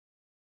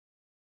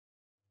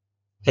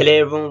Hello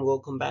everyone,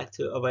 welcome back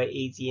to our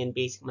easy and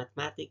basic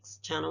mathematics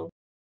channel.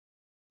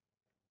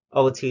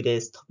 Our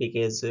today's topic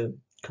is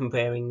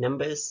comparing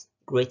numbers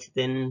greater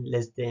than,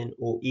 less than,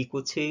 or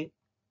equal to.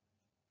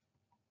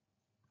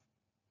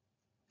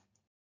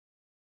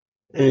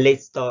 And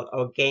let's start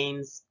our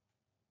games.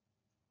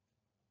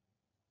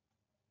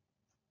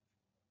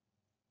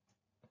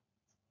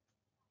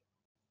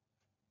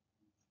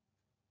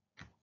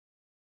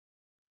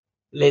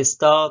 Let's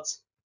start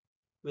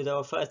with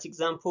our first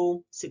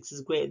example. 6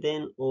 is greater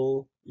than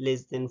or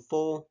less than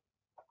 4.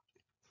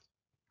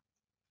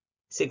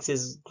 6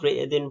 is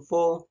greater than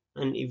 4,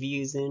 and if you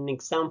use an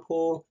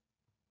example,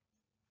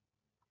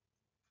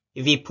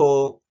 if you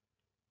put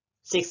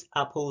 6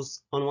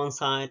 apples on one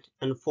side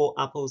and 4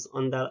 apples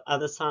on the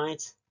other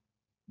side,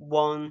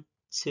 1,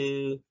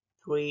 2,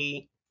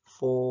 3,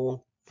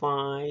 4,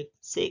 5,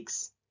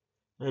 6,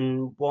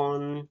 and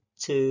 1,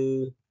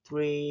 2,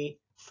 3,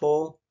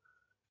 4.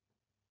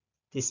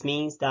 This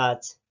means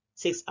that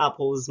 6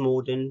 apples is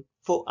more than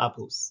 4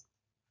 apples,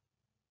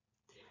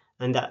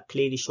 and that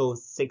clearly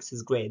shows 6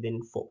 is greater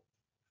than 4.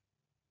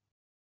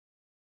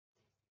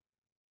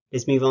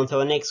 Let's move on to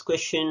our next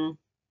question.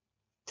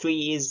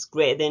 3 is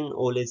greater than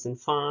or less than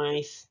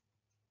 5.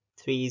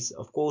 3 is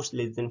of course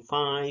less than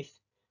 5,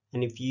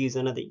 and if you use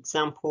another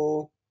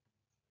example,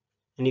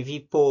 and if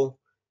you put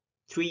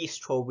 3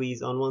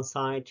 strawberries on one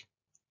side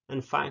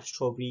and 5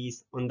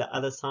 strawberries on the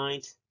other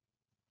side,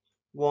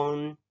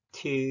 1,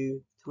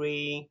 2,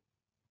 3,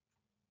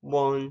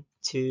 1,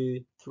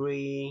 2,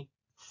 3,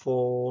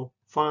 4,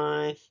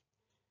 5,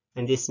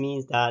 and this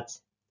means that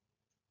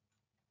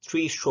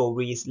 3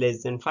 strawberries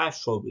less than 5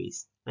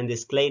 strawberries, and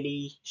this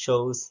clearly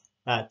shows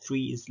that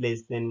 3 is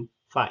less than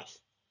 5.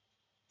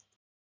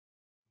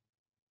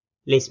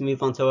 Let's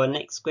move on to our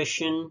next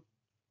question.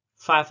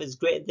 5 is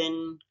greater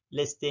than,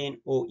 less than,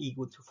 or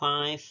equal to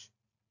 5.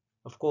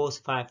 Of course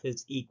 5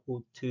 is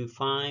equal to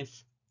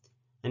 5,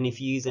 and if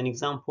you use an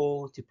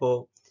example to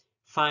put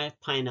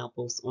 5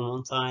 pineapples on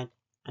one side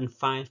and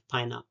 5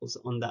 pineapples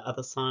on the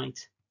other side,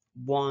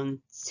 1,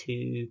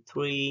 2,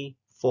 3,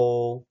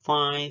 4,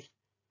 5,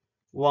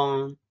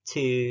 1,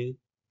 2,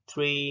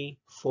 3,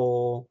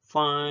 4,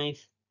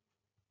 5,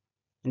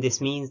 and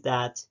this means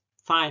that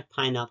 5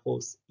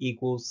 pineapples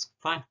equals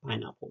 5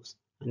 pineapples,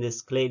 and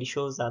this clearly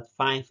shows that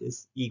 5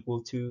 is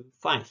equal to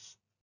 5.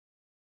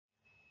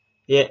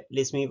 Yeah,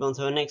 let's move on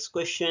to our next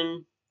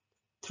question.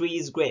 3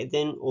 is greater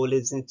than or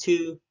less than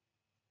 2.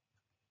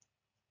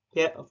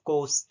 Yeah, of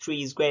course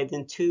 3 is greater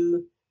than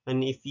 2,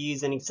 and if you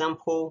use an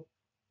example,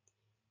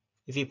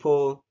 if you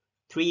put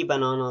 3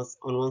 bananas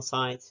on one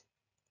side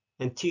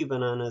and 2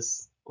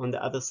 bananas on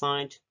the other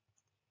side,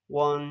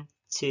 1,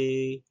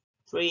 2,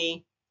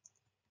 3,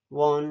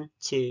 1,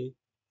 2.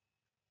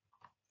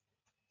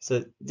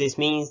 So this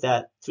means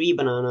that 3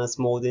 bananas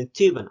more than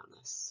 2 bananas.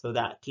 So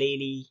that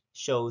clearly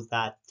shows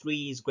that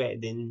 3 is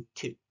greater than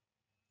 2.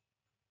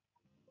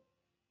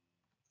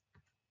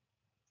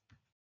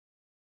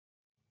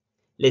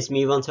 Let's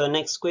move on to our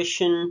next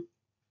question.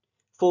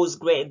 4 is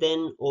greater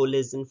than or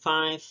less than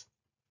 5.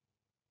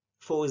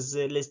 4 is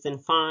less than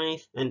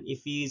 5, and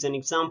if you use an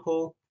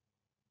example,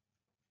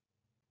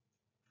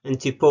 and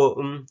to put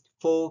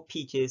 4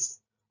 peaches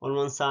on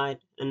one side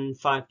and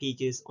 5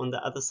 peaches on the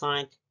other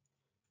side,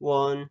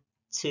 1,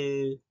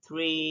 2,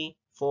 3,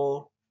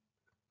 4,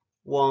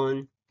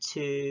 1,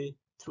 2,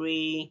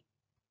 3,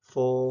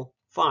 4,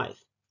 5.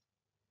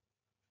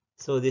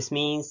 So this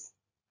means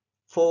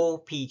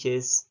 4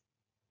 peaches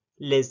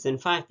less than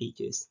 5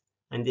 peaches,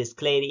 and this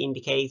clearly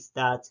indicates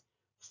that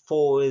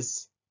 4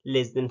 is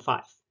less than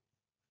 5.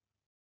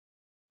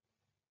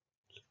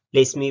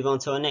 Let's move on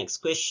to our next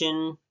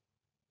question.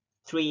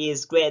 3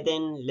 is greater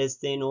than, less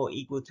than, or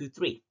equal to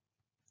 3.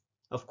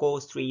 Of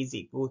course 3 is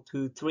equal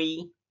to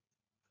 3,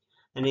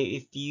 and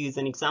if you use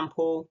an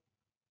example,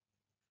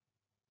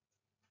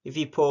 if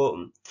you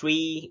put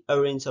 3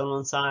 orange on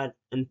one side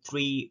and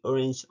 3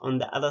 orange on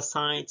the other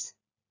side,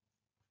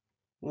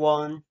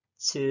 1,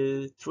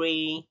 2,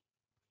 3,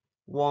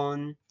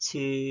 1,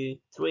 2,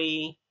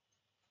 3,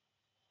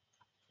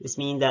 this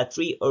means that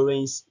 3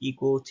 orange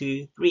equal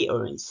to 3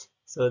 orange.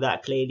 So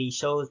that clearly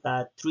shows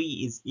that 3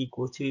 is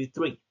equal to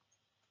 3.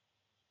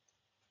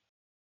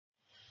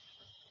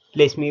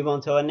 Let's move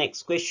on to our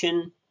next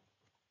question.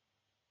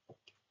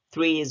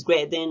 3 is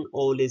greater than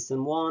or less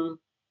than 1.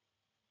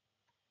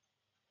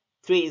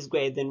 3 is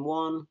greater than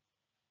 1.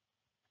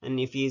 And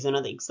if you use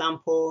another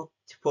example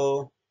to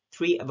put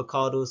 3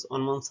 avocados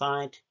on one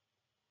side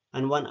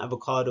and 1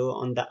 avocado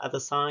on the other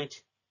side,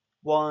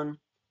 1,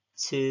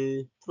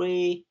 2,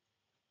 3,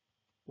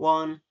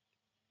 1.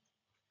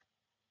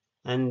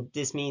 And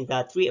this means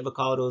that 3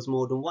 avocados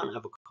more than 1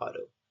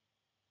 avocado.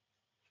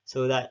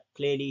 So that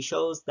clearly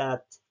shows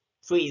that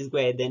 3 is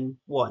greater than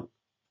 1.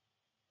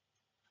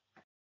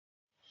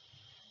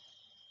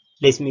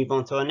 Let's move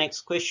on to our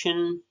next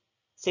question.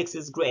 6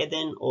 is greater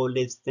than or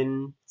less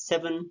than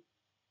 7.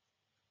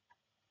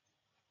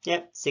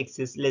 Yep, 6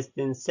 is less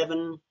than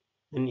 7.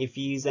 And if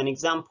you use an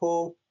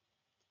example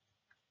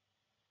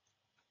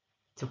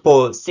to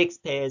put 6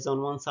 pears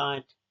on one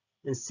side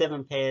and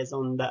 7 pairs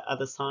on the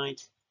other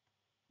side.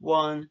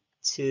 1,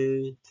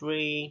 2,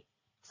 3,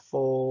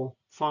 4,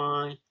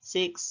 5,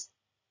 6.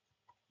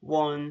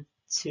 1,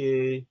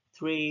 2,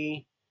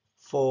 3,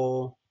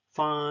 4,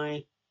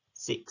 5,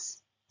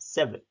 6,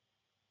 7.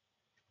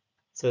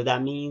 So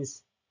that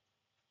means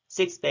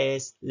 6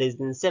 pairs less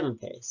than 7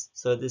 pairs.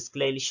 So this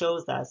clearly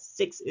shows that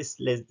 6 is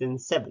less than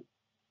 7.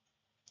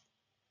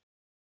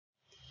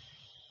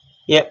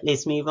 Yep,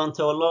 let's move on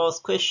to our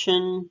last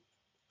question.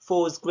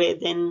 4 is greater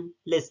than,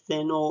 less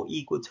than, or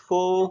equal to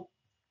 4.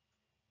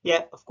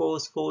 Yeah, of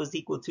course, 4 is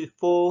equal to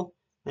 4.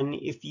 And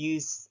if you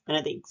use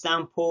another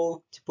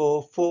example to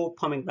put 4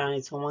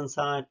 pomegranates on one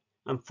side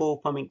and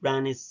 4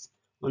 pomegranates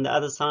on the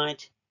other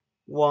side.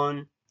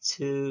 1,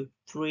 2,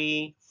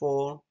 3,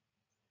 4.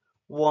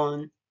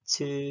 1,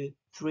 2,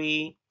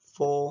 3,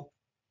 4.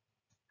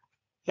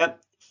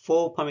 Yep,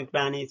 4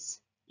 pomegranates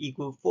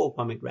equal 4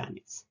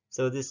 pomegranates.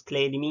 So this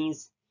clearly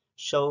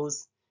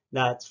shows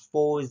that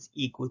 4 is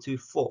equal to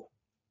 4.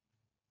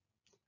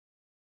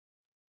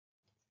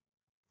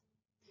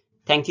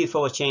 Thank you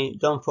for watching.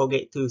 Don't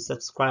forget to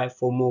subscribe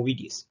for more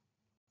videos.